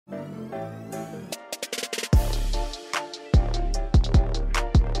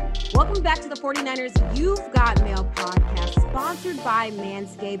Welcome back to the 49ers You've Got Mail podcast, sponsored by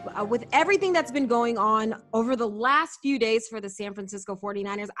Manscaped. With everything that's been going on over the last few days for the San Francisco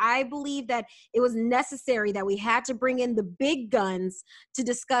 49ers, I believe that it was necessary that we had to bring in the big guns to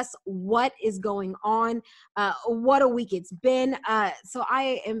discuss what is going on, what a week it's been. So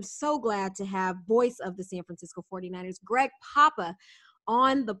I am so glad to have voice of the San Francisco 49ers, Greg Papa,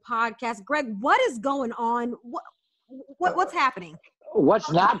 on the podcast. Greg, what is going on? What's happening?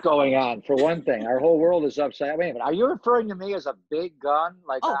 What's not going on, for one thing? Our whole world is upside down. Wait a minute. Are you referring to me as a big gun?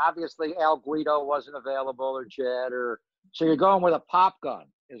 Like, obviously, Al Guido wasn't available, or Jed, or so you're going with a pop gun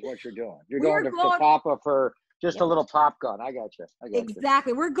is what you're doing. You're going to Papa for just a little pop gun. I got you.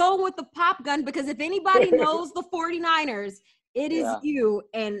 Exactly. We're going with the pop gun because if anybody knows the 49ers, it is you.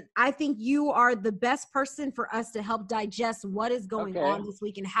 And I think you are the best person for us to help digest what is going on this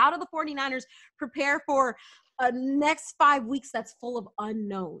week. And how do the 49ers prepare for a next 5 weeks that's full of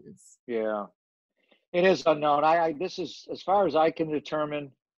unknowns? Yeah, it is unknown. This is, as far as I can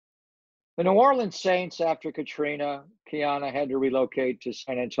determine, the New Orleans Saints, after Katrina, Kiana had to relocate to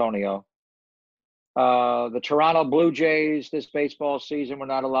San Antonio. The Toronto Blue Jays this baseball season were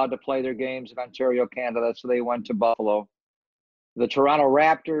not allowed to play their games in Ontario, Canada, so they went to Buffalo. The Toronto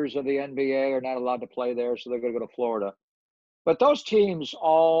Raptors of the NBA are not allowed to play there, so they're going to go to Florida. But those teams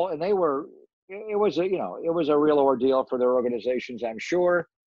it was a real ordeal for their organizations, I'm sure.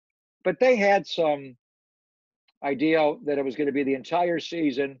 But they had some idea that it was going to be the entire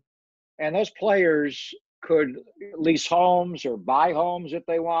season, and those players could lease homes or buy homes if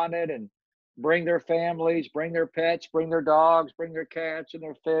they wanted, and bring their families, bring their pets, bring their dogs, bring their cats and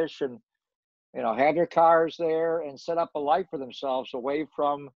their fish, and have their cars there and set up a life for themselves away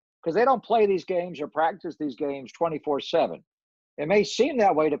from, because they don't play these games or practice these games 24/7. It may seem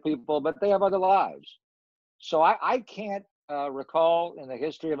that way to people, but they have other lives. So I can't recall in the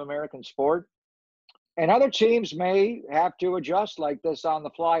history of American sport, and other teams may have to adjust like this on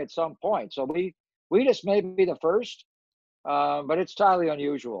the fly at some point. So we just may be the first, but it's highly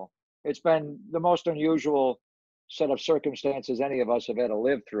unusual. It's been the most unusual set of circumstances any of us have had to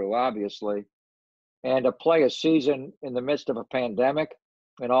live through, obviously. And to play a season in the midst of a pandemic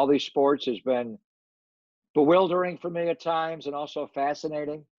in all these sports has been bewildering for me at times, and also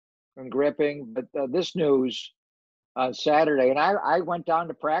fascinating and gripping. But this news on Saturday, and I went down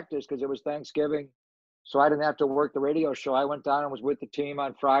to practice because it was Thanksgiving, so I didn't have to work the radio show. I went down and was with the team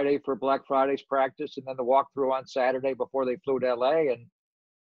on Friday for Black Friday's practice, and then the walkthrough on Saturday before they flew to LA. And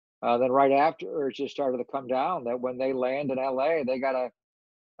then right after, it just started to come down that when they land in LA, they got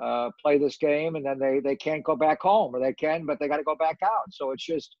to play this game, and then they can't go back home, or they can, but they got to go back out. So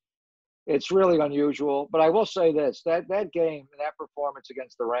it's really unusual. But I will say this, that game and that performance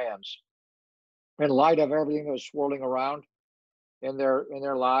against the Rams, in light of everything that was swirling around in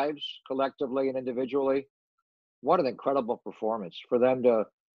their lives, collectively and individually, what an incredible performance for them to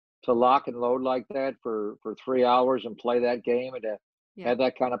lock and load like that for 3 hours and play that game, and to have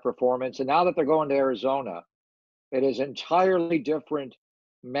that kind of performance. And now that they're going to Arizona, it is entirely different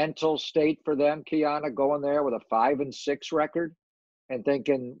mental state for them, Kiana, going there with a 5-6 record and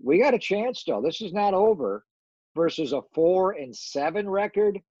thinking, we got a chance still. This is not over, versus a 4-7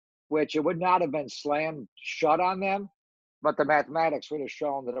 record, which it would not have been slammed shut on them, but the mathematics would have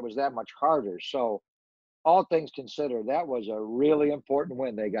shown that it was that much harder. So all things considered, that was a really important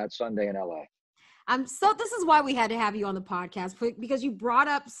win they got Sunday in LA. So this is why we had to have you on the podcast, because you brought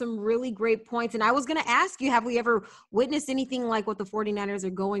up some really great points. And I was going to ask you, have we ever witnessed anything like what the 49ers are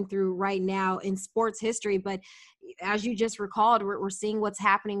going through right now in sports history? But as you just recalled, we're seeing what's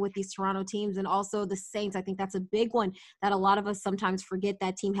happening with these Toronto teams, and also the Saints. I think that's a big one that a lot of us sometimes forget,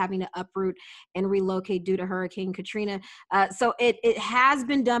 that team having to uproot and relocate due to Hurricane Katrina. So it has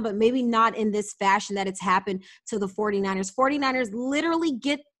been done, but maybe not in this fashion that it's happened to the 49ers. 49ers literally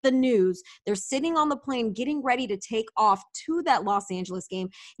get the news. They're sitting on the plane getting ready to take off to that Los Angeles game.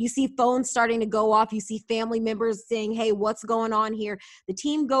 You see phones starting to go off. You see family members saying, hey, what's going on here? The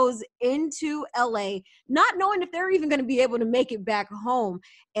team goes into LA not knowing if they're even going to be able to make it back home.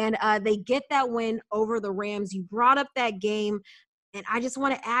 And they get that win over the Rams. You brought up that game, and I just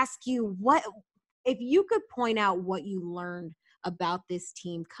want to ask you, what if you could point out what you learned about this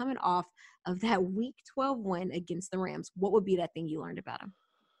team coming off of that Week 12 win against the Rams? What would be that thing you learned about them?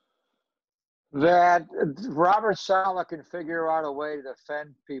 That Robert Saleh can figure out a way to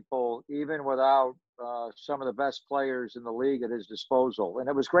defend people even without some of the best players in the league at his disposal. And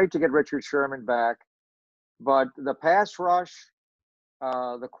it was great to get Richard Sherman back, but the pass rush,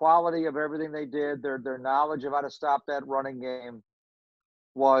 the quality of everything they did, their knowledge of how to stop that running game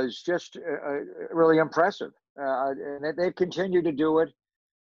was just really impressive. And they've continued to do it.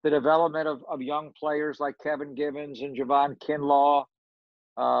 the development of young players like Kevin Givens and Javon Kinlaw,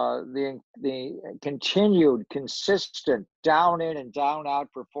 the continued, consistent, down in and down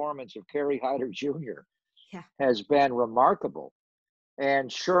out performance of Kerry Hyder Jr. has been remarkable. And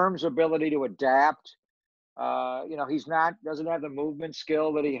Sherm's ability to adapt. He's doesn't have the movement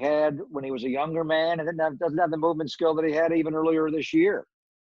skill that he had when he was a younger man, and doesn't have the movement skill that he had even earlier this year.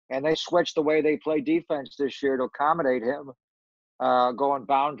 And they switched the way they play defense this year to accommodate him, going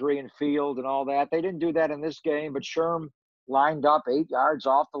boundary and field and all that. They didn't do that in this game, but Sherm lined up 8 yards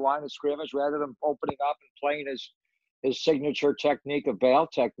off the line of scrimmage rather than opening up and playing his signature technique of bail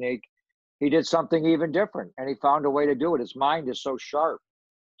technique. He did something even different, and he found a way to do it. His mind is so sharp.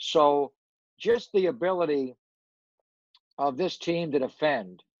 So just the ability of this team to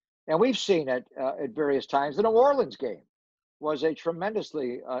defend, and we've seen it at various times. The New Orleans game was a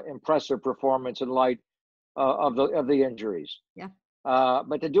tremendously impressive performance in light of the injuries. Yeah.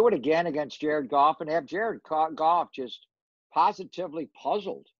 But to do it again against Jared Goff and have Jared Goff just positively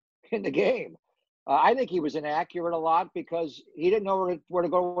puzzled in the game. I think he was inaccurate a lot because he didn't know where to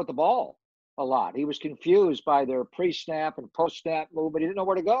go with the ball a lot. He was confused by their pre-snap and post-snap move, but he didn't know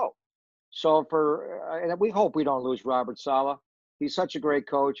where to go. So and we hope we don't lose Robert Saleh. He's such a great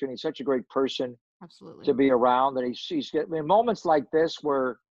coach and he's such a great person. Absolutely. To be around. That he's getting moments like this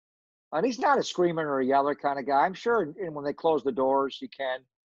where, and he's not a screamer or a yeller kind of guy. I'm sure when they close the doors, he can,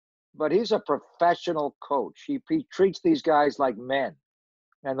 but he's a professional coach. He treats these guys like men,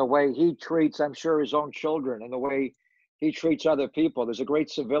 and the way he treats, I'm sure, his own children and the way he treats other people. There's a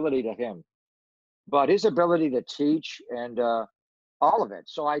great civility to him, but his ability to teach and all of it.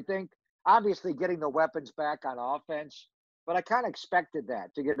 So I think obviously getting the weapons back on offense, but I kind of expected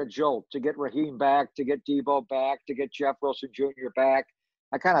that, to get a jolt, to get Raheem back, to get Debo back, to get Jeff Wilson Jr. back.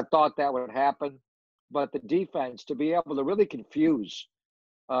 I kind of thought that would happen. But the defense, to be able to really confuse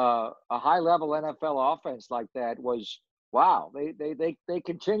a high-level NFL offense like that was, wow. They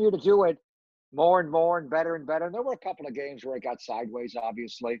continue to do it more and more and better and better. And there were a couple of games where it got sideways,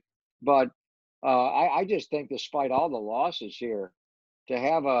 obviously. But I just think despite all the losses here, to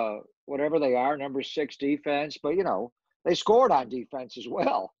have whatever they are, number 6 defense, but, they scored on defense as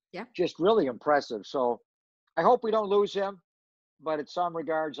well. Yeah. Just really impressive. So I hope we don't lose him, but in some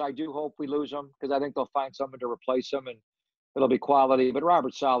regards, I do hope we lose him because I think they'll find someone to replace him and it'll be quality. But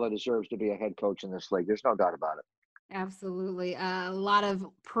Robert Saleh deserves to be a head coach in this league. There's no doubt about it. Absolutely. A lot of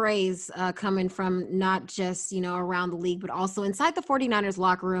praise coming from not just, around the league, but also inside the 49ers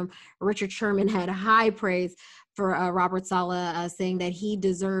locker room. Richard Sherman had high praise for Robert Saleh, saying that he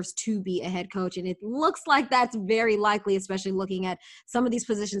deserves to be a head coach. And it looks like that's very likely, especially looking at some of these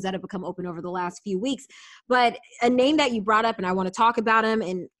positions that have become open over the last few weeks. But a name that you brought up, and I want to talk about him,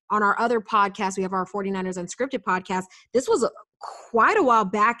 and on our other podcast, we have our 49ers Unscripted podcast. This was quite a while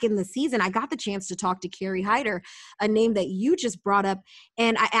back in the season. I got the chance to talk to Kerry Hyder, a name that you just brought up.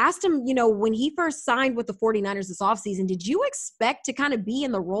 And I asked him, when he first signed with the 49ers this offseason, did you expect to kind of be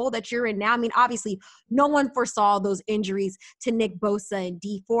in the role that you're in now? I mean, obviously, no one foresaw those injuries to Nick Bosa and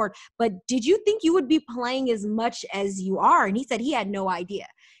Dee Ford, but did you think you would be playing as much as you are? And he said he had no idea.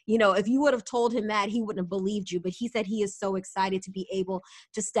 If you would have told him that, he wouldn't have believed you. But he said he is so excited to be able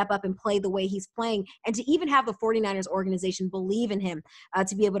to step up and play the way he's playing and to even have the 49ers organization believe in him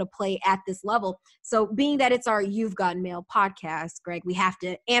to be able to play at this level. So being that it's our You've Got Mail podcast, Greg, we have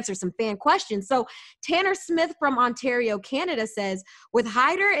to answer some fan questions. So Tanner Smith from Ontario, Canada says, with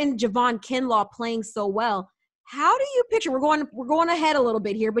Hyder and Javon Kinlaw playing so well, how do you picture, we're going ahead a little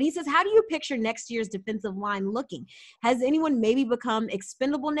bit here, but he says, how do you picture next year's defensive line looking? Has anyone maybe become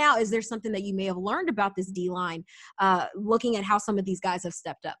expendable now? Is there something that you may have learned about this D-line, looking at how some of these guys have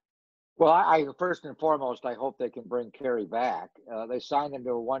stepped up? Well, I first and foremost, I hope they can bring Kerry back. They signed him to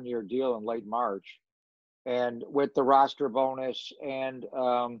a 1-year deal in late March. And with the roster bonus and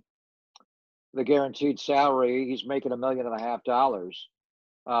the guaranteed salary, he's making $1.5 million.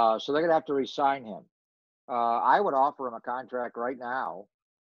 So they're going to have to re-sign him. I would offer him a contract right now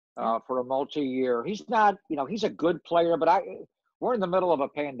for a multi-year. He's not, he's a good player, but we're in the middle of a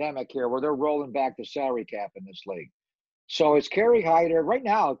pandemic here where they're rolling back the salary cap in this league. So it's Kerry Hyder. Right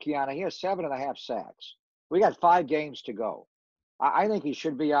now, Kiana, he has 7.5 sacks. We got 5 games to go. I think he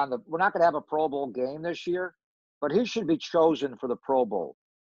should be we're not going to have a Pro Bowl game this year, but he should be chosen for the Pro Bowl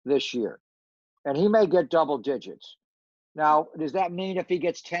this year. And he may get double digits. Now, does that mean if he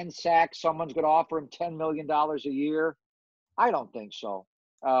gets 10 sacks, someone's going to offer him $10 million a year? I don't think so.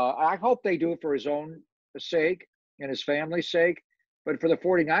 I hope they do it for his own sake and his family's sake. But for the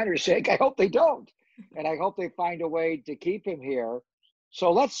 49ers' sake, I hope they don't. And I hope they find a way to keep him here.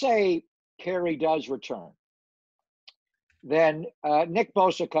 So let's say Kerry does return. Then Nick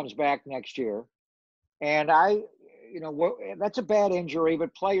Bosa comes back next year. And that's a bad injury,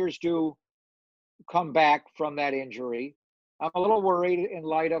 but players do come back from that injury. I'm a little worried in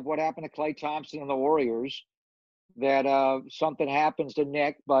light of what happened to Klay Thompson and the Warriors that something happens to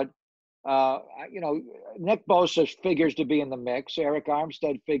Nick. But, Nick Bosa figures to be in the mix. Eric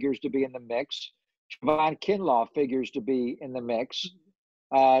Armstead figures to be in the mix. Javon Kinlaw figures to be in the mix.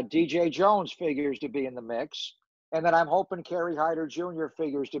 DJ Jones figures to be in the mix. And then I'm hoping Kerry Hyder Jr.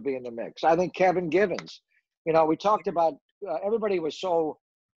 figures to be in the mix. I think Kevin Givens. We talked about everybody was so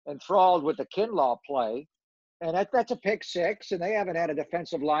enthralled with the Kinlaw play, and that's a pick six, and they haven't had a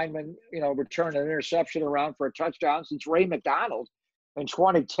defensive lineman, return an interception around for a touchdown since Ray McDonald in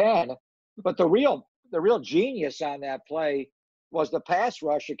 2010. But the real genius on that play was the pass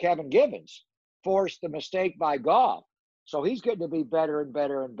rush of Kevin Givens, forced the mistake by Goff. So he's getting to be better and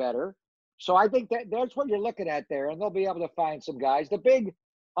better and better. So I think that's what you're looking at there, and they'll be able to find some guys. The big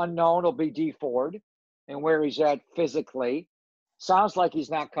unknown will be Dee Ford and where he's at physically. Sounds like he's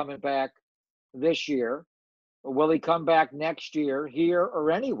not coming back this year. Will he come back next year, here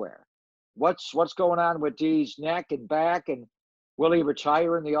or anywhere? What's going on with Dee's neck and back, and will he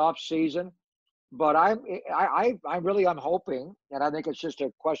retire in the off season? But I'm hoping, and I think it's just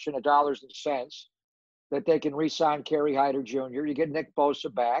a question of dollars and cents, that they can re-sign Kerry Hyder Jr. You get Nick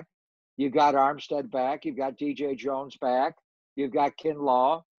Bosa back. You've got Armstead back. You've got DJ Jones back. You've got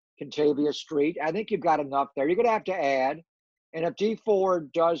Kinlaw, Kentavious Street. I think you've got enough there. You're going to have to add. And if Dee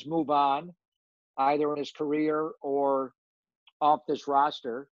Ford does move on, either in his career or off this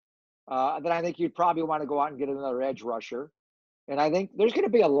roster, then I think you'd probably want to go out and get another edge rusher. And I think there's going to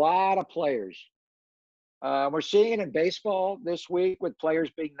be a lot of players. We're seeing it in baseball this week with players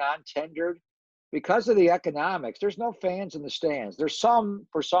being non-tendered. Because of the economics, there's no fans in the stands. There's some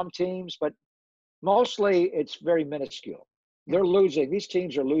for some teams, but mostly it's very minuscule. They're losing. These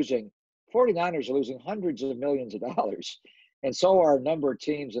teams are losing. 49ers are losing hundreds of millions of dollars. And so are a number of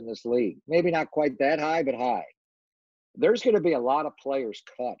teams in this league. Maybe not quite that high, but high. There's going to be a lot of players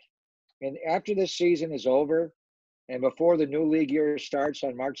cut. And after this season is over and before the new league year starts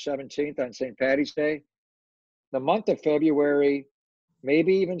on March 17th on St. Paddy's Day, the month of February,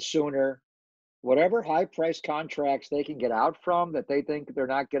 maybe even sooner, whatever high-priced contracts they can get out from that they think they're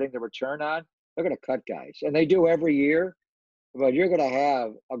not getting the return on, they're going to cut guys. And they do every year, but you're going to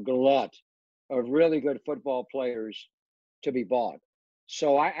have a glut of really good football players to be bought.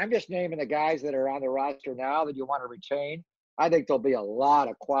 So I'm just naming the guys that are on the roster now that you want to retain. I think there'll be a lot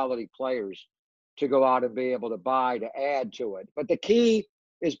of quality players to go out and be able to buy to add to it. But the key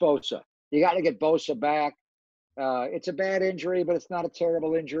is Bosa. You got to get Bosa back. It's a bad injury, but it's not a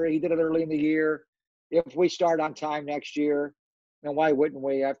terrible injury. He did it early in the year. If we start on time next year, then why wouldn't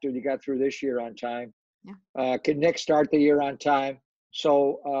we after you got through this year on time? Yeah. Can Nick start the year on time?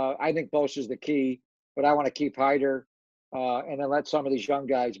 So I think Bosa's the key, but I want to keep Hyder and then let some of these young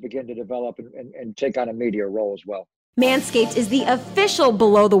guys begin to develop and take on a media role as well. Manscaped is the official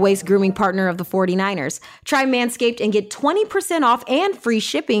below-the-waist grooming partner of the 49ers. Try Manscaped and get 20% off and free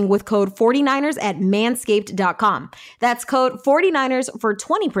shipping with code 49ers at manscaped.com. That's code 49ers for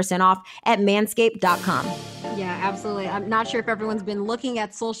 20% off at manscaped.com. Yeah, absolutely. I'm not sure if everyone's been looking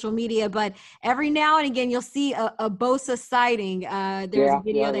at social media, but every now and again, you'll see a Bosa sighting. There's a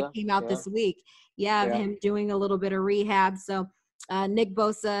video that came out this week. Of him doing a little bit of rehab. So Nick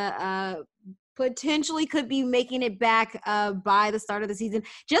Bosa potentially could be making it back by the start of the season.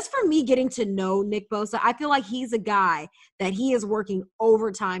 Just for me getting to know Nick Bosa, I feel like he's a guy that he is working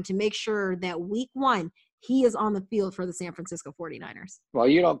overtime to make sure that week one he is on the field for the San Francisco 49ers. Well,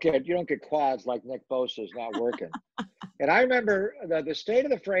 you don't get quads like Nick Bosa is not working. And I remember the state of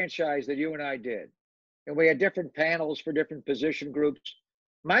the franchise that you and I did, and we had different panels for different position groups.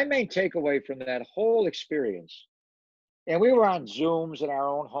 My main takeaway from that whole experience, and we were on Zooms in our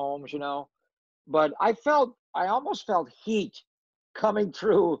own homes, but I almost felt heat coming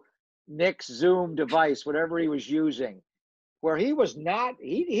through Nick's Zoom device, whatever he was using, where he was not,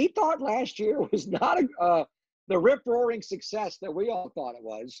 he thought last year was not the rip-roaring success that we all thought it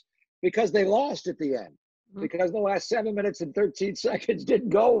was, because they lost at the end, because the last 7 minutes and 13 seconds didn't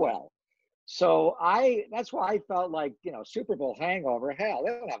go well. So that's why I felt like, Super Bowl hangover. Hell,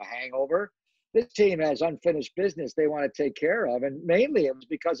 they don't have a hangover. This team has unfinished business they want to take care of. And mainly it was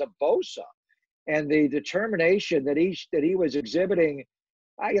because of Bosa and the determination that he was exhibiting.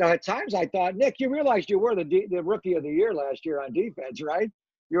 At times I thought, Nick, you realized you were the rookie of the year last year on defense, right?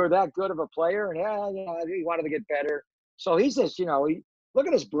 You were that good of a player, and he wanted to get better. So he's just, look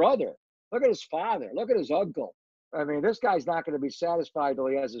at his brother, look at his father, look at his uncle. I mean, this guy's not going to be satisfied till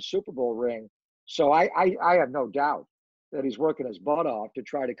he has a Super Bowl ring. So I have no doubt that he's working his butt off to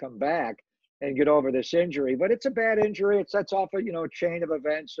try to come back and get over this injury. But it's a bad injury. It sets off a chain of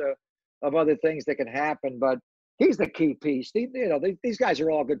events of other things that can happen. But he's the key piece. These guys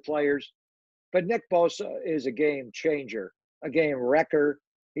are all good players, but Nick Bosa is a game changer, a game wrecker.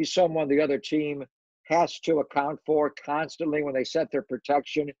 He's someone the other team has to account for constantly when they set their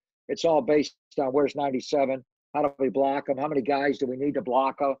protection. It's all based on where's 97, how do we block him, how many guys do we need to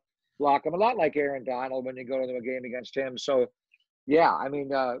block him. A lot like Aaron Donald when you go to a game against him. So, yeah, I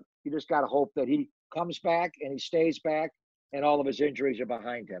mean, you just got to hope that he comes back and he stays back and all of his injuries are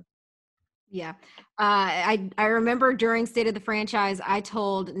behind him. Yeah. I remember during State of the Franchise, I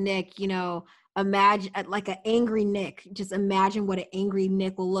told Nick, imagine like an angry Nick, just imagine what an angry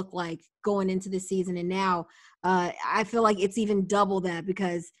Nick will look like going into the season. And now I feel like it's even double that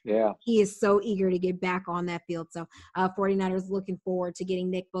because he is so eager to get back on that field. So 49ers looking forward to getting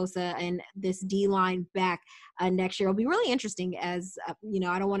Nick Bosa and this D-line back next year. It'll be really interesting as, I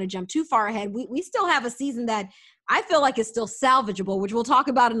don't want to jump too far ahead. We still have a season that I feel like is still salvageable, which we'll talk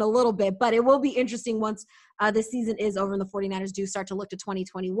about in a little bit, but it will be interesting once the season is over and the 49ers do start to look to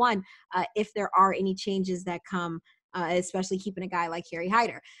 2021 if there are any changes that come, especially keeping a guy like Harry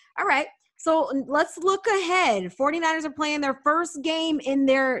Hyder. All right. So let's look ahead. 49ers are playing their first game in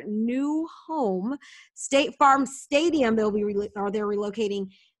their new home, State Farm Stadium. They're relocating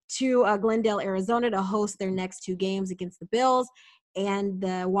to Glendale, Arizona to host their next two games against the Bills and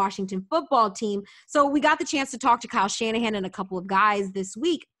the Washington football team. So we got the chance to talk to Kyle Shanahan and a couple of guys this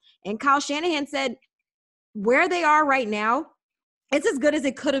week. And Kyle Shanahan said where they are right now, it's as good as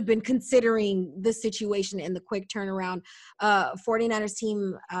it could have been considering the situation and the quick turnaround. 49ers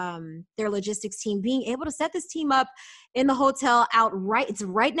team, their logistics team, being able to set this team up in the hotel outright. It's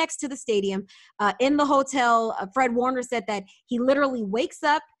right next to the stadium. In the hotel, Fred Warner said that he literally wakes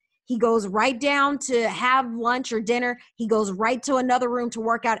up, he goes right down to have lunch or dinner. He goes right to another room to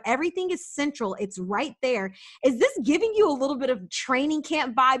work out. Everything is central. It's right there. Is this giving you a little bit of training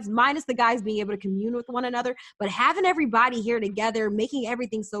camp vibes, minus the guys being able to commune with one another, but having everybody here together, making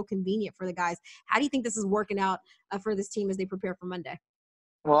everything so convenient for the guys? How do you think this is working out for this team as they prepare for Monday?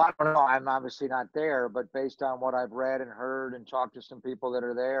 Well, I don't know. I'm obviously not there, but based on what I've read and heard and talked to some people that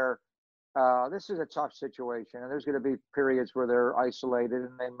are there, this is a tough situation, and there's going to be periods where they're isolated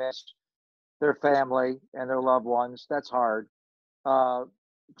and they miss their family and their loved ones. That's hard. But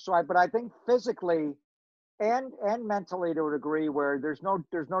I think physically and mentally to a degree where there's no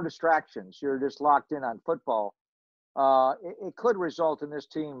distractions. You're just locked in on football. It could result in this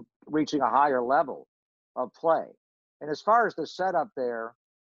team reaching a higher level of play. And as far as the setup there,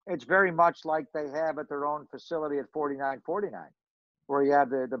 it's very much like they have at their own facility at 4949. Where you have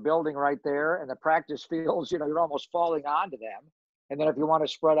the building right there and the practice fields, you're almost falling onto them. And then if you want to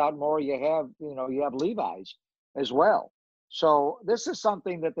spread out more, you have Levi's as well. So this is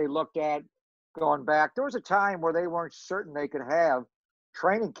something that they looked at going back. There was a time where they weren't certain they could have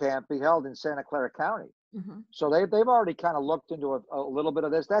training camp be held in Santa Clara County. Mm-hmm. So they've already kind of looked into a little bit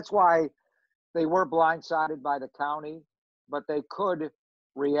of this. That's why they were blindsided by the county, but they could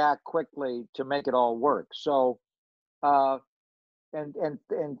react quickly to make it all work. So, And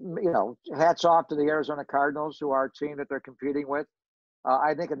hats off to the Arizona Cardinals, who are a team that they're competing with.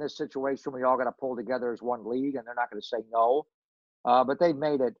 I think in this situation, we all got to pull together as one league, and they're not going to say no. But they've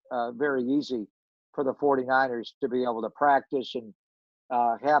made it very easy for the 49ers to be able to practice and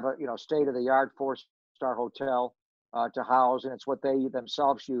have a state-of-the-art four-star hotel to house, and it's what they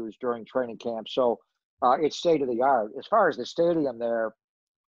themselves use during training camp. So it's state-of-the-art. As far as the stadium there,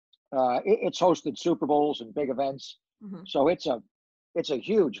 it's hosted Super Bowls and big events. Mm-hmm. So it's a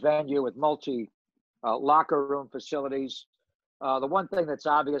huge venue with multi locker room facilities. The one thing that's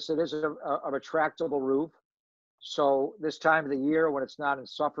obvious, it is a retractable roof. So this time of the year when it's not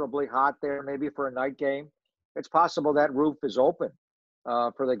insufferably hot there, maybe for a night game, it's possible that roof is open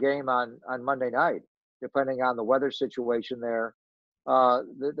for the game on Monday night, depending on the weather situation there.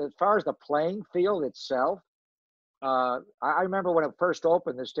 As far as the playing field itself, I remember when it first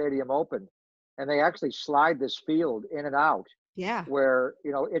opened, the stadium opened, and they actually slide this field in and out. Yeah. Where,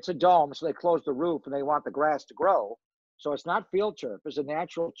 it's a dome, so they close the roof and they want the grass to grow. So it's not field turf. It's a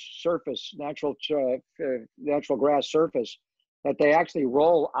natural surface, natural grass surface that they actually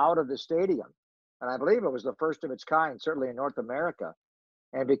roll out of the stadium. And I believe it was the first of its kind, certainly in North America.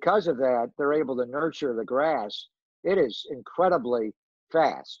 And because of that, they're able to nurture the grass. It is incredibly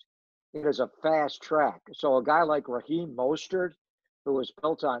fast. It is a fast track. So a guy like Raheem Mostert, who was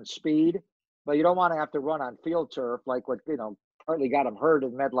built on speed, but you don't want to have to run on field turf like what, partly got him hurt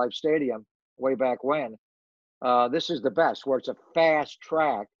in MetLife Stadium way back when. This is the best, where it's a fast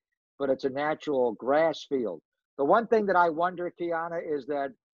track, but it's a natural grass field. The one thing that I wonder, Kiana, is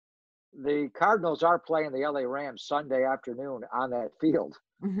that the Cardinals are playing the LA Rams Sunday afternoon on that field.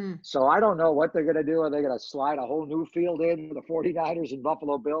 Hmm. So I don't know what they're going to do. Are they going to slide a whole new field in for the 49ers and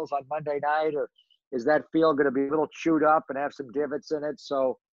Buffalo Bills on Monday night? Or is that field going to be a little chewed up and have some divots in it?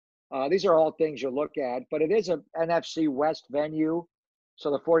 So these are all things you look at. But it is a NFC West venue. So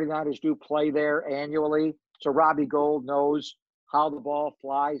the 49ers do play there annually. So Robbie Gould knows how the ball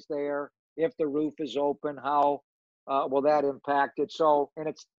flies there, if the roof is open, how will that impact it. So, and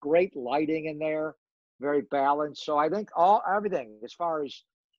it's great lighting in there, very balanced. So I think everything as far as,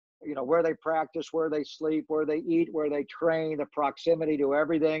 where they practice, where they sleep, where they eat, where they train, the proximity to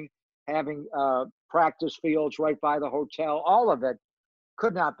everything, having practice fields right by the hotel, all of it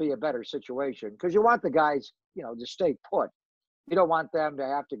could not be a better situation because you want the guys, to stay put. You don't want them to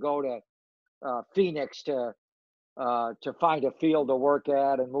have to go to Phoenix to find a field to work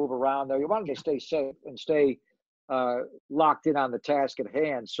at and move around there. You want them to stay safe and stay locked in on the task at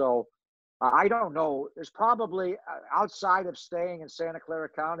hand. So I don't know. There's probably outside of staying in Santa Clara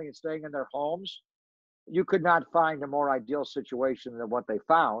County and staying in their homes, you could not find a more ideal situation than what they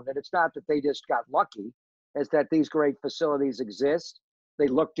found. And it's not that they just got lucky, it's that these great facilities exist. They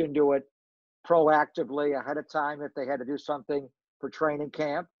looked into it proactively ahead of time if they had to do something for training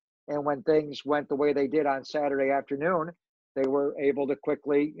camp. And when things went the way they did on Saturday afternoon, they were able to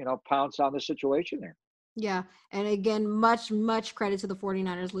quickly, pounce on the situation there. Yeah. And again, much credit to the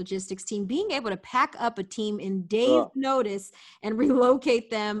 49ers logistics team being able to pack up a team in days' notice and relocate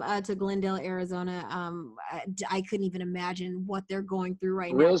them to Glendale, Arizona. I couldn't even imagine what they're going through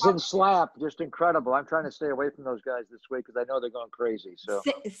right now. Riz and Slap, just incredible. I'm trying to stay away from those guys this week because I know they're going crazy. So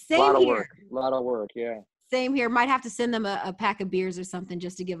same a lot of here. work. A lot of work, yeah. Same here. Might have to send them a pack of beers or something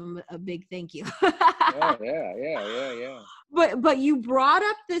just to give them a big thank you. Yeah. But you brought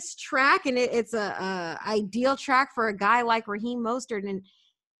up this track, and it's a ideal track for a guy like Raheem Mostert, and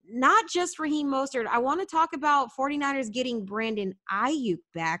not just Raheem Mostert. I want to talk about 49ers getting Brandon Ayuk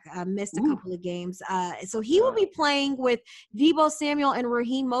back, missed a couple of games. So he will be playing with Deebo Samuel and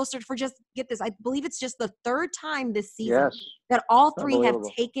Raheem Mostert for just, get this, I believe it's just the third time this season that all three have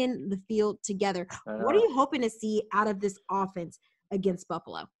taken the field together. What are you hoping to see out of this offense against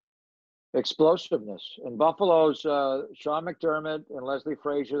Buffalo? Explosiveness. And Buffalo's Sean McDermott and Leslie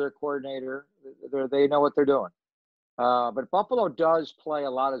Frazier, their coordinator, they know what they're doing. But Buffalo does play a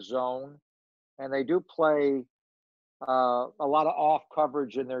lot of zone, and they do play a lot of off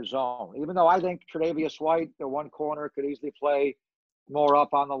coverage in their zone. Even though I think Tre'Davious White, the one corner, could easily play more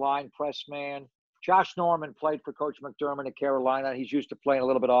up on the line, press man. Josh Norman played for Coach McDermott at Carolina. He's used to playing a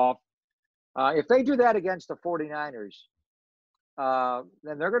little bit off. If they do that against the 49ers,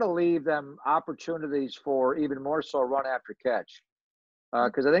 then they're going to leave them opportunities for even more so run after catch.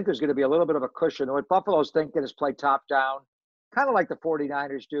 Because I think there's going to be a little bit of a cushion. What Buffalo's thinking is play top down, kind of like the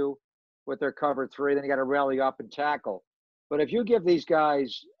 49ers do with their cover three. Then you got to rally up and tackle. But if you give these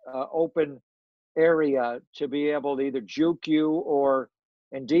guys open area to be able to either juke you or,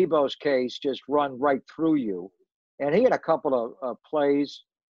 in Deebo's case, just run right through you. And he had a couple of plays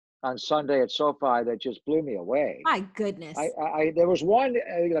on Sunday at SoFi that just blew me away. My goodness. There was one,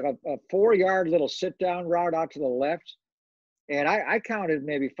 like a 4-yard little sit-down route out to the left. And I counted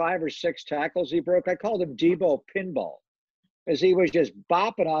maybe 5 or 6 tackles he broke. I called him Deebo Pinball, as he was just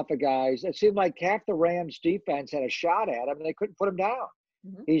bopping off of guys. It seemed like half the Rams defense had a shot at him, and they couldn't put him down.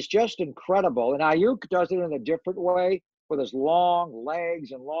 Mm-hmm. He's just incredible. And Ayuk does it in a different way with his long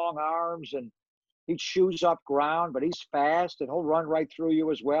legs and long arms, and he chews up ground, but he's fast, and he'll run right through you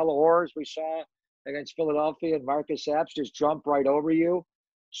as well. Or, as we saw against Philadelphia, and Marcus Epps just jump right over you.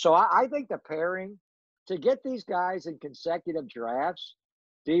 So I think the pairing, to get these guys in consecutive drafts,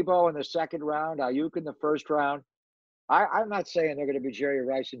 Deebo in the second round, Ayuk in the first round, I'm not saying they're going to be Jerry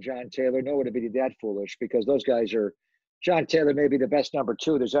Rice and John Taylor. No one would be that foolish, because those guys are – John Taylor may be the best number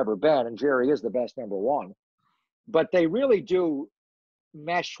 2 there's ever been, and Jerry is the best number 1. But they really do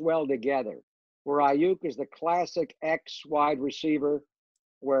mesh well together, where Ayuk is the classic X wide receiver,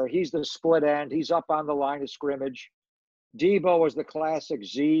 where he's the split end. He's up on the line of scrimmage. Deebo is the classic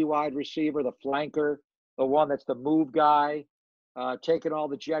Z wide receiver, the flanker, the one that's the move guy, taking all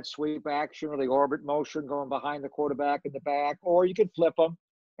the jet sweep action or the orbit motion, going behind the quarterback in the back, or you can flip them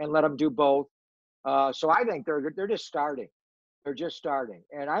and let them do both. So I think they're just starting. They're just starting.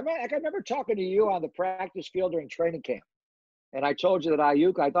 And I remember talking to you on the practice field during training camp, and I told you that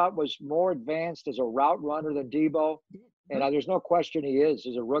Ayuk, I thought, was more advanced as a route runner than Deebo. And there's no question he is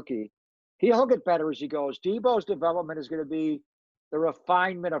as a rookie. He'll get better as he goes. Deebo's development is going to be the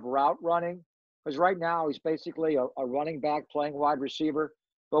refinement of route running, because right now he's basically a running back playing wide receiver.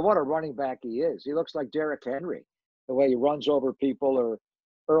 but what a running back he is. He looks like Derrick Henry, the way he runs over people, or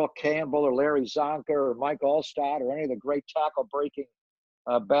Earl Campbell or Larry Zonka or Mike Allstott or any of the great tackle breaking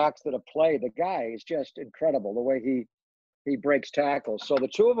backs that have played. The guy is just incredible, the way he breaks tackles. So the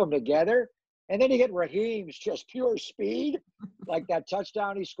two of them together, and then you get Raheem's just pure speed, like that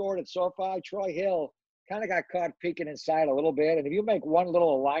touchdown he scored at SoFi. Troy Hill kind of got caught peeking inside a little bit, and if you make one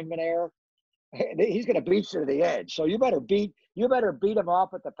little alignment error, he's going to beat you to the edge. So you better beat him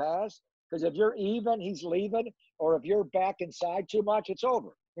off at the pass, because if you're even, he's leaving, or if you're back inside too much, it's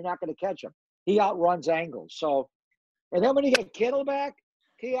over. You're not going to catch him. He outruns angles. So, and then when you get Kittle back,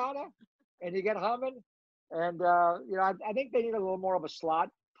 Kiana, and you get Humming, and I think they need a little more of a slot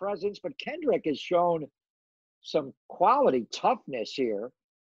presence. But Kendrick has shown some quality toughness here,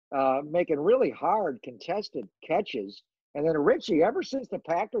 making really hard contested catches. And then Richie, ever since the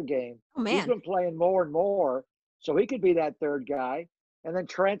Packer game, he's been playing more and more, so he could be that third guy. And then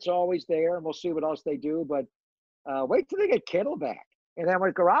Trent's always there, and we'll see what else they do. But wait till they get Kittle back. And then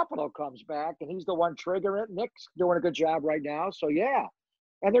when Garoppolo comes back, and he's the one triggering it, Nick's doing a good job right now. So, yeah.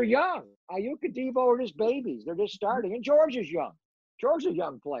 And they're young. Ayuk and Devo are just babies. They're just starting. And George is young. George is a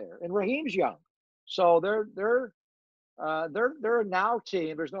young player. And Raheem's young. So they're a now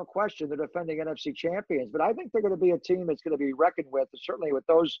team. There's no question they're defending NFC champions. But I think they're going to be a team that's going to be reckoned with, certainly with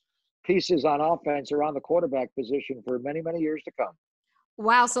those pieces on offense around the quarterback position for many, many years to come.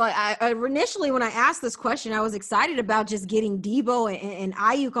 Wow. So I initially, when I asked this question, I was excited about just getting Deebo and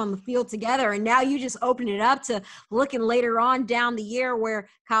Ayuk on the field together. And now you just opened it up to looking later on down the year, where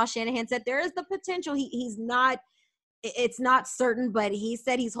Kyle Shanahan said there is the potential. It's not certain, but he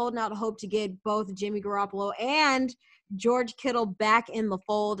said he's holding out hope to get both Jimmy Garoppolo and George Kittle back in the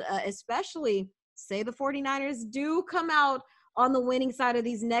fold, especially say the 49ers do come out on the winning side of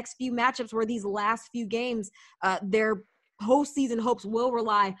these next few matchups, where these last few games, their postseason hopes will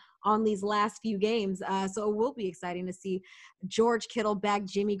rely on these last few games. So it will be exciting to see George Kittle back,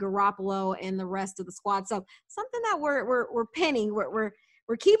 Jimmy Garoppolo, and the rest of the squad. So something that we're pinning, we're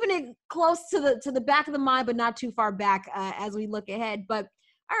keeping it close to the back of the mind, but not too far back as we look ahead. But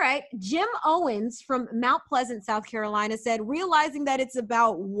all right, Jim Owens from Mount Pleasant, South Carolina said, realizing that it's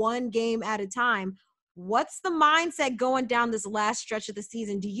about one game at a time, what's the mindset going down this last stretch of the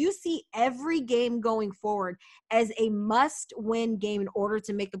season? Do you see every game going forward as a must-win game in order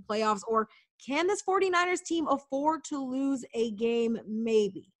to make the playoffs? Or can this 49ers team afford to lose a game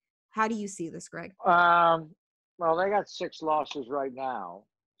maybe? How do you see this, Greg? Well, they got 6 losses right now.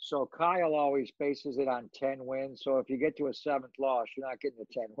 So Kyle always bases it on 10 wins. So if you get to a 7th loss, you're not getting to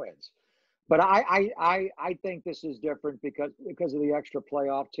 10 wins. But I think this is different because of the extra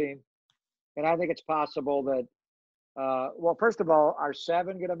playoff team. And I think it's possible that, well, first of all, are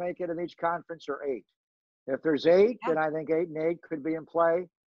 7 going to make it in each conference, or 8? If there's 8, then I think 8 and 8 could be in play.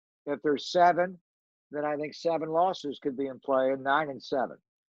 If there's 7, then I think 7 losses could be in play, and 9 and 7.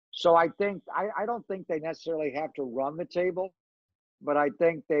 So I think I don't think they necessarily have to run the table, but I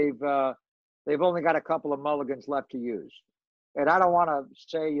think they've only got a couple of mulligans left to use. And I don't want to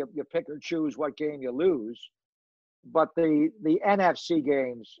say you pick or choose what game you lose, but the NFC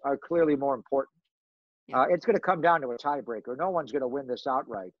games are clearly more important. It's going to come down to a tiebreaker. No one's going to win this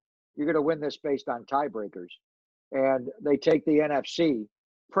outright. You're going to win this based on tiebreakers, and they take the NFC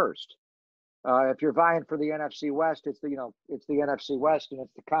first. If you're vying for the NFC West, it's the NFC West and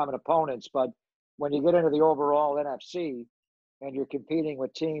it's the common opponents. But when you get into the overall NFC and you're competing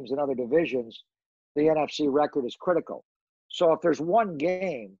with teams in other divisions, the NFC record is critical. So if there's one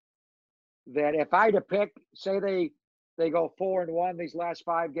game that, if I had to pick, say they go 4-1 these last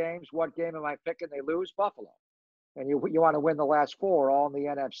 5 games, what game am I picking? They lose? Buffalo. And you want to win the last 4 all in the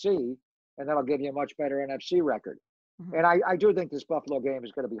NFC, and that'll give you a much better NFC record. Mm-hmm. And I do think this Buffalo game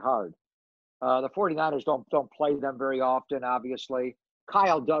is going to be hard. The 49ers don't play them very often, obviously.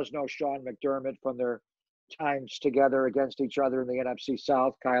 Kyle does know Sean McDermott from their times together against each other in the NFC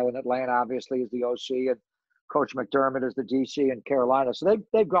South. Kyle in Atlanta, obviously, is the OC, and Coach McDermott is the DC in Carolina. So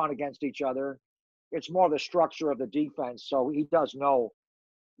they've gone against each other. It's more the structure of the defense, so he does know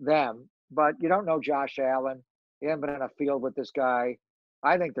them. But you don't know Josh Allen. You haven't been on a field with this guy.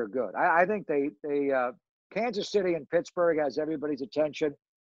 I think they're good. I think they Kansas City and Pittsburgh has everybody's attention.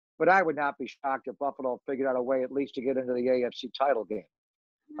 But I would not be shocked if Buffalo figured out a way at least to get into the AFC title game.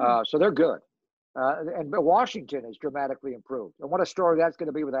 So they're good. And Washington is dramatically improved. And what a story that's going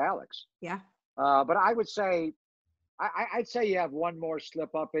to be with Alex. Yeah. But I would say, I'd say you have one more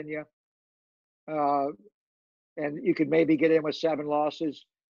slip up in you. And you could maybe get in with 7 losses.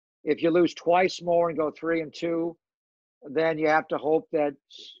 If you lose twice more and go 3-2, then you have to hope that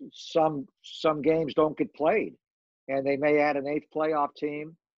some games don't get played. And they may add an 8th playoff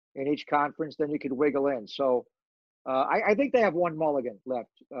team. in each conference, then you could wiggle in. So I think they have one mulligan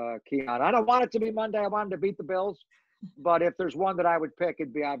left, Keon. I don't want it to be Monday. I want them to beat the Bills. But if there's one that I would pick,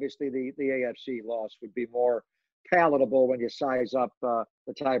 it'd be obviously the AFC loss would be more palatable when you size up the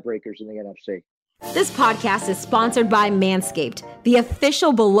tiebreakers in the NFC. This podcast is sponsored by Manscaped, the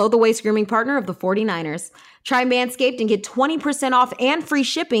official below-the-waist grooming partner of the 49ers. Try Manscaped and get 20% off and free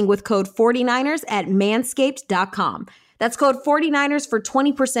shipping with code 49ers at manscaped.com. That's code 49ers for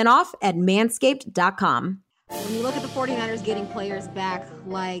 20% off at manscaped.com. When you look at the 49ers getting players back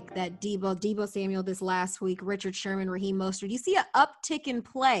like that Deebo Samuel this last week, Richard Sherman, Raheem Mostert, you see an uptick in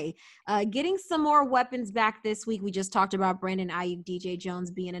play. Getting some more weapons back this week. We just talked about Brandon Ayuk, DJ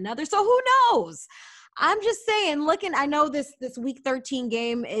Jones being another. So who knows? I'm just saying, I know this week 13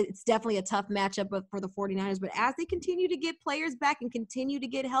 game, it's definitely a tough matchup for the 49ers, but as they continue to get players back and continue to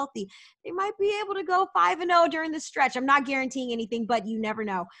get healthy, they might be able to go 5-0 during the stretch. I'm not guaranteeing anything, but you never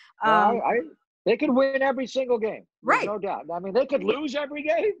know. They could win every single game. Right. No doubt. I mean, they could lose every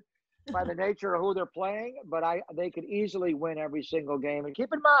game by the nature of who they're playing, but they could easily win every single game. And keep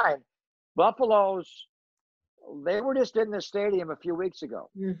in mind, they were just in the stadium a few weeks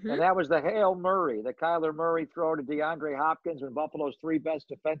ago. Mm-hmm. And that was the Hail Murray, the Kyler Murray throw to DeAndre Hopkins, and Buffalo's three best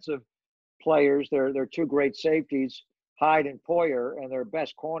defensive players, their two great safeties, Hyde and Poyer, and their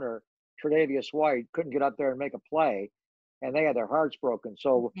best corner, Tre'Davious White, couldn't get up there and make a play. And they had their hearts broken.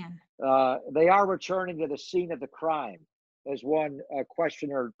 So they are returning to the scene of the crime, as one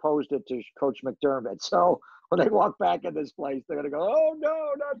questioner posed it to Coach McDermott. So when they walk back in this place, they're going to go, oh,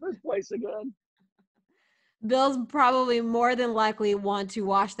 no, not this place again. Bills probably more than likely want to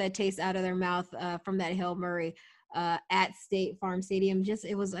wash that taste out of their mouth from that Hail Murray at State Farm Stadium.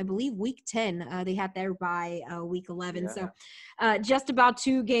 It was, I believe, week 10. They had there by week 11. Yeah. So just about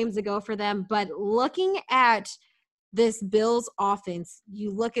 2 games ago for them. But looking at this Bills offense, you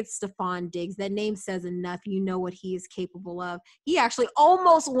look at Stephon Diggs. That name says enough. You know what he is capable of. He actually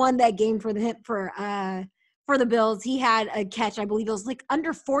almost won that game for the Bills. He had a catch. I believe it was like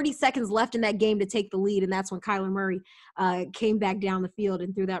under 40 seconds left in that game to take the lead, and that's when Kyler Murray came back down the field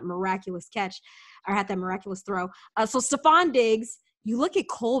and threw that miraculous catch, or had that miraculous throw. So Stephon Diggs. You look at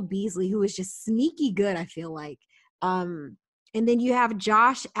Cole Beasley, who is just sneaky good, I feel like. And then you have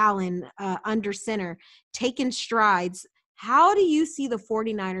Josh Allen under center, taking strides. How do you see the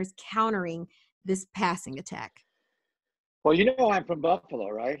 49ers countering this passing attack? Well, you know I'm from Buffalo,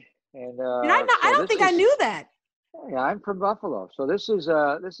 right? And I don't think I knew that. Yeah, I'm from Buffalo. So this is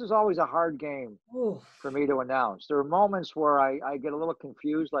always a hard game for me to announce. There are moments where I get a little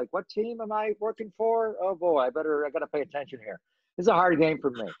confused, like, what team am I working for? Oh, boy, I got to pay attention here. This is a hard game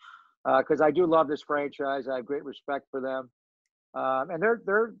for me because I do love this franchise. I have great respect for them. And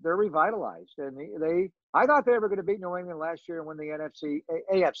they're revitalized, and I thought they were going to beat New England last year and win the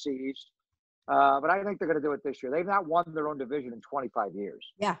AFC East, but I think they're going to do it this year. They've not won their own division in 25 years.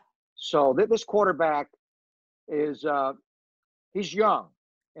 Yeah. So this quarterback is he's young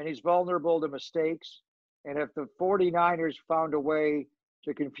and he's vulnerable to mistakes. And if the 49ers found a way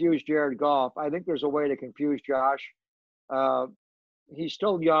to confuse Jared Goff, I think there's a way to confuse Josh. He's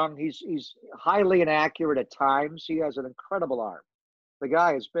still young. He's highly inaccurate at times. He has an incredible arm. The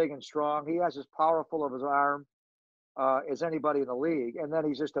guy is big and strong. He has as powerful of his arm as anybody in the league. And then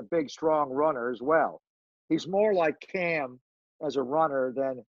he's just a big, strong runner as well. He's more like Cam as a runner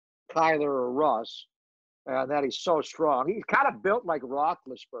than Kyler or Russ, and that he's so strong. He's kind of built like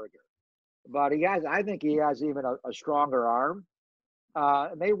Roethlisberger, but I think he has even a stronger arm.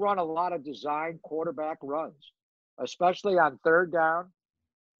 And they run a lot of design quarterback runs, especially on third down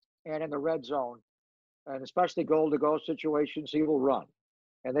and in the red zone, and especially goal-to-go situations, he will run.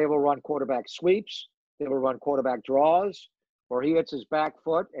 And they will run quarterback sweeps. They will run quarterback draws, or he hits his back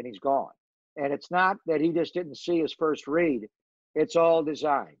foot and he's gone. And it's not that he just didn't see his first read. It's all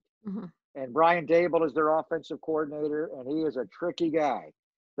designed. Mm-hmm. And Brian Daboll is their offensive coordinator, and he is a tricky guy.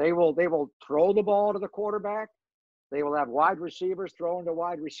 They will throw the ball to the quarterback. They will have wide receivers throwing to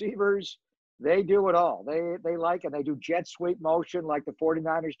wide receivers. They do it all. They like, and they do jet sweep motion like the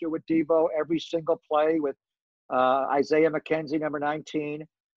 49ers do with Deebo every single play with Isaiah McKenzie, number 19.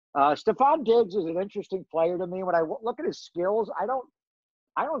 Stephon Diggs is an interesting player to me. When I look at his skills, I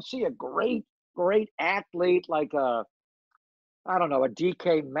don't see a great athlete like a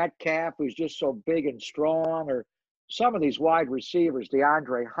DK Metcalf who's just so big and strong, or some of these wide receivers,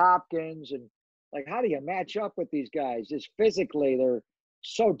 DeAndre Hopkins, and like, how do you match up with these guys? Just physically, they're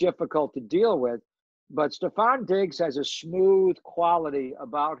so difficult to deal with. But Stephon Diggs has a smooth quality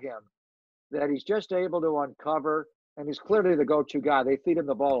about him that he's just able to uncover, and he's clearly the go-to guy. They feed him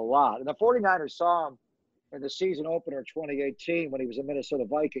the ball a lot. And the 49ers saw him in the season opener 2018 when he was a Minnesota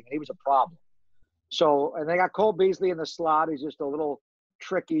Viking, and he was a problem. So, and they got Cole Beasley in the slot. He's just a little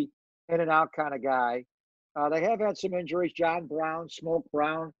tricky in and out kind of guy. They have had some injuries. John Brown, Smoke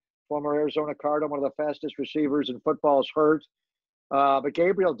Brown, former Arizona Cardinal, one of the fastest receivers in football, is hurt. But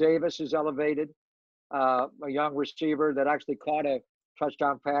Gabriel Davis is elevated, a young receiver that actually caught a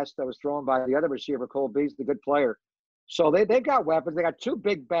touchdown pass that was thrown by the other receiver, Cole Beasley, the good player. So they've got weapons. They got two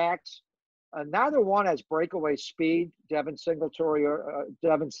big backs. Neither one has breakaway speed, Devin Singletary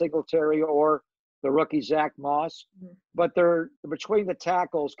or the rookie Zach Moss, but they're between the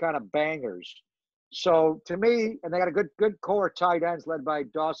tackles kind of bangers. So to me, and they got a good core of tight ends led by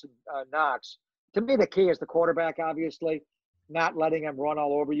Dawson Knox. To me, the key is the quarterback, obviously, not letting him run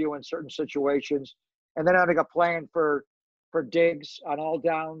all over you in certain situations, and then having a plan for Diggs on all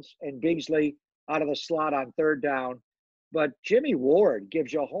downs and Beasley out of the slot on third down. But Jimmy Ward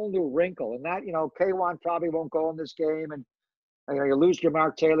gives you a whole new wrinkle, and that, K'Wan probably won't go in this game, and you lose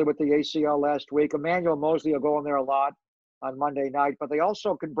Jamar Taylor with the ACL last week. Emmanuel Mosley will go in there a lot on Monday night, but they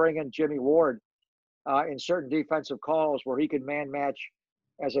also can bring in Jimmy Ward in certain defensive calls where he can man match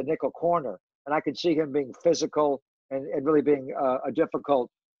as a nickel corner. And I can see him being physical and really being a difficult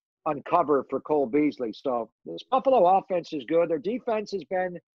uncover for Cole Beasley. So this Buffalo offense is good. Their defense has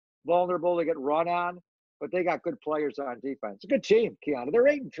been vulnerable to get run on, but they got good players on defense. It's a good team, Kiana. They're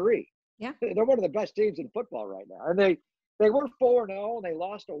 8-3. Yeah. They're one of the best teams in football right now. And they were 4-0, and they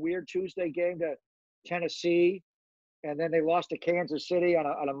lost a weird Tuesday game to Tennessee, and then they lost to Kansas City on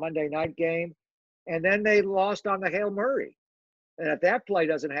a Monday night game, and then they lost on the Hail Murray. And if that play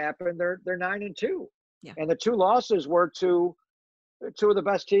doesn't happen, they're 9-2. Yeah. And the two losses were to two of the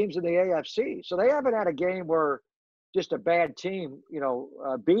best teams in the AFC. So they haven't had a game where just a bad team,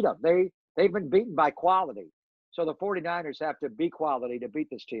 beat them. They've been beaten by quality. So the 49ers have to be quality to beat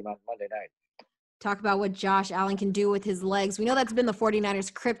this team on Monday night. Talk about what Josh Allen can do with his legs. We know that's been the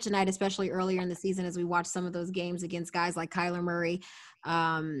 49ers' kryptonite, especially earlier in the season as we watch some of those games against guys like Kyler Murray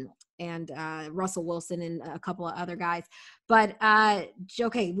and Russell Wilson and a couple of other guys. But,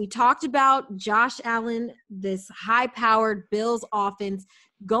 okay, we talked about Josh Allen, this high-powered Bills offense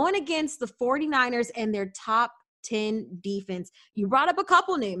going against the 49ers and their top 10 defense. You brought up a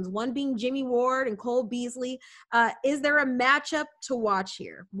couple names, one being Jimmy Ward and Cole Beasley. Is there a matchup to watch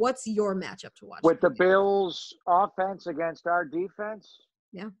here? What's your matchup to watch? With the Bills offense against our defense?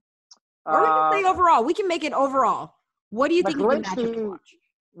 Yeah. Or we can say overall. We can make it overall. What do you think is the matchup to watch?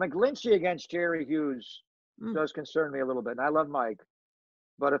 McGlinchey against Jerry Hughes does concern me a little bit. And I love Mike.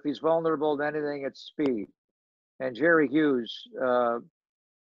 But if he's vulnerable to anything, it's speed. And Jerry Hughes,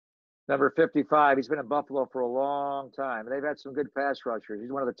 number 55, he's been in Buffalo for a long time. They've had some good pass rushers.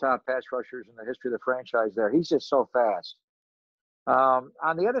 He's one of the top pass rushers in the history of the franchise there. He's just so fast.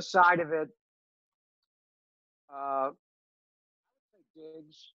 On the other side of it, I would say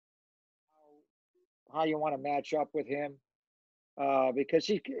Diggs, how you want to match up with him. Because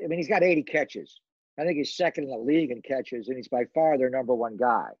he's got 80 catches. I think he's second in the league in catches, and he's by far their number one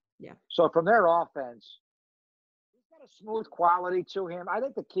guy. Yeah. So from their offense, he's got a smooth quality to him. I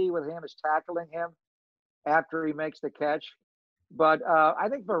think the key with him is tackling him after he makes the catch. But I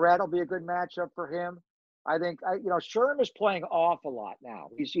think Verrett will be a good matchup for him. I think Sherm is playing off a lot now.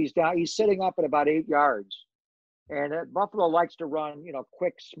 He's down. He's sitting up at about 8 yards, and Buffalo likes to run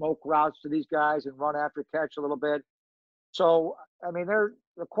quick smoke routes to these guys and run after catch a little bit. So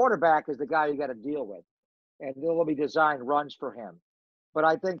the quarterback is the guy you got to deal with, and there will be designed runs for him. But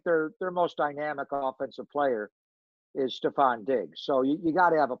I think their most dynamic offensive player is Stefon Diggs. So you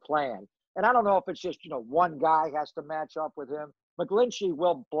got to have a plan. And I don't know if it's just one guy has to match up with him. McGlinchey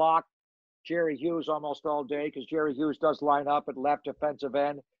will block Jerry Hughes almost all day because Jerry Hughes does line up at left defensive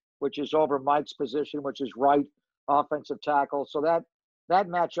end, which is over Mike's position, which is right offensive tackle. So that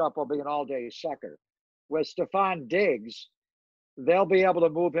matchup will be an all-day sucker. With Stefon Diggs, they'll be able to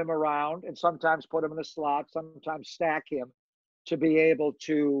move him around and sometimes put him in the slot, sometimes stack him to be able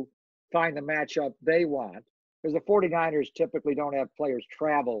to find the matchup they want. Because the 49ers typically don't have players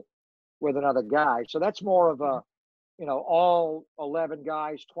travel with another guy. So that's more of a, all 11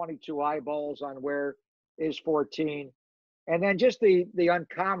 guys, 22 eyeballs on where is 14. And then just the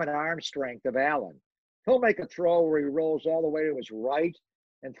uncommon arm strength of Allen. He'll make a throw where he rolls all the way to his right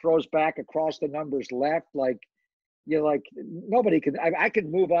and throws back across the numbers left. Nobody can. I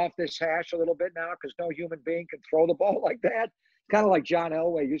can move off this hash a little bit now because no human being can throw the ball like that. Kind of like John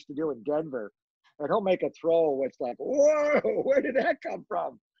Elway used to do in Denver. And he'll make a throw. It's like, whoa, where did that come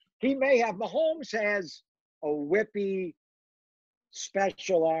from? He may have. Mahomes has a whippy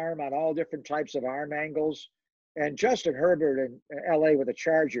special arm on all different types of arm angles. And Justin Herbert in LA with the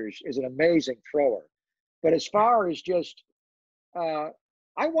Chargers is an amazing thrower. But as far as just, I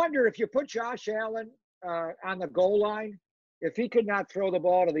wonder if you put Josh Allen on the goal line, if he could not throw the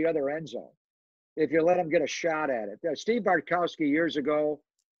ball to the other end zone, if you let him get a shot at it. Steve Bartkowski years ago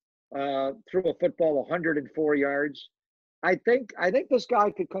threw a football 104 yards. I think this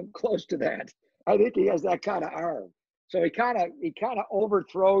guy could come close to that. I think he has that kind of arm. So he kind of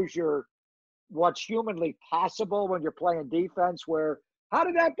overthrows what's humanly possible when you're playing defense. Where how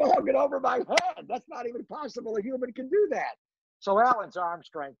did that ball get over my head? That's not even possible. A human can do that. So Allen's arm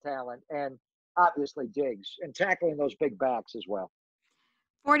strength, talent, and obviously Diggs, and tackling those big backs as well.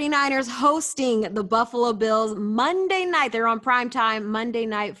 49ers hosting the Buffalo Bills Monday night. They're on primetime Monday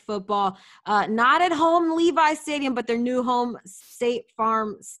Night Football. Not at home Levi Stadium, but their new home State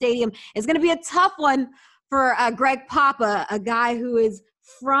Farm Stadium. It's going to be a tough one for Greg Papa, a guy who is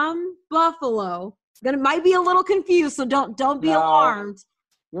from Buffalo. Might be a little confused, so don't be alarmed.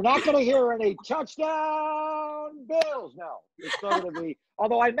 You're not going to hear any touchdown Bills. No, it's going to be.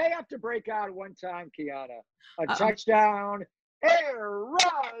 Although I may have to break out one time, Kiana, a touchdown Arizona.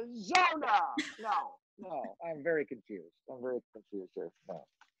 No, I'm very confused. Here. No.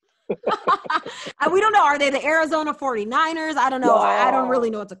 We don't know. Are they the Arizona 49ers? I don't know. No, I don't really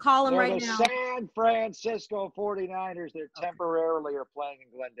know what to call them right now. San Francisco 49ers. They're temporarily are playing in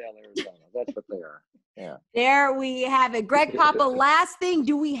Glendale, Arizona. That's what they are. Yeah. There we have it. Greg Papa, last thing,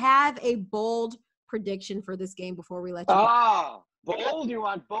 do we have a bold prediction for this game before we let you go? Bold? You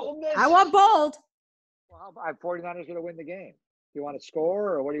want boldness? I want bold. Well, 49ers going to win the game. You want a score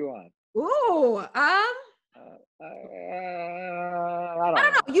or what do you want? Ooh, I don't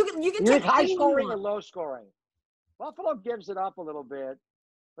know. You can take high scoring or low scoring. Buffalo gives it up a little bit,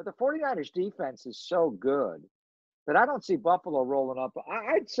 but the 49ers defense is so good that I don't see Buffalo rolling up.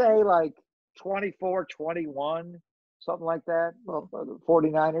 I'd say like 24-21, something like that. Well, the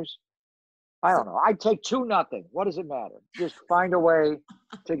 49ers. I don't know. I'd take 2-0. What does it matter? Just find a way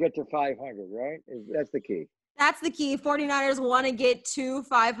to get to 500, right? That's the key. That's the key. 49ers want to get to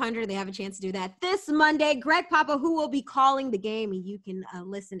 500. They have a chance to do that this Monday. Greg Papa, who will be calling the game, you can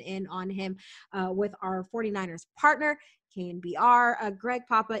listen in on him with our 49ers partner, KNBR. Greg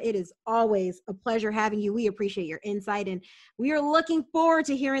Papa, it is always a pleasure having you. We appreciate your insight, and we are looking forward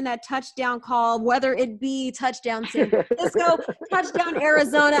to hearing that touchdown call, whether it be touchdown San Francisco, touchdown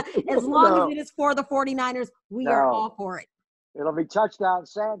Arizona. As long as it is for the 49ers, we are all for it. It'll be touchdown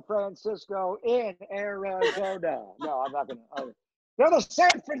San Francisco in Arizona. No, I'm not going to. They're the San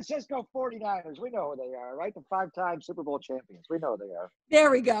Francisco 49ers. We know who they are, right? The 5-time Super Bowl champions. We know who they are.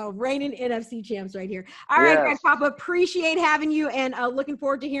 There we go. Reigning NFC champs right here. All right, Greg Papa, appreciate having you and looking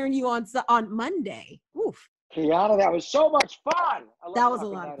forward to hearing you on Monday. Oof. Kiana, that was so much fun. That was a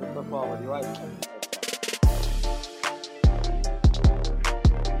lot of fun. Football with you.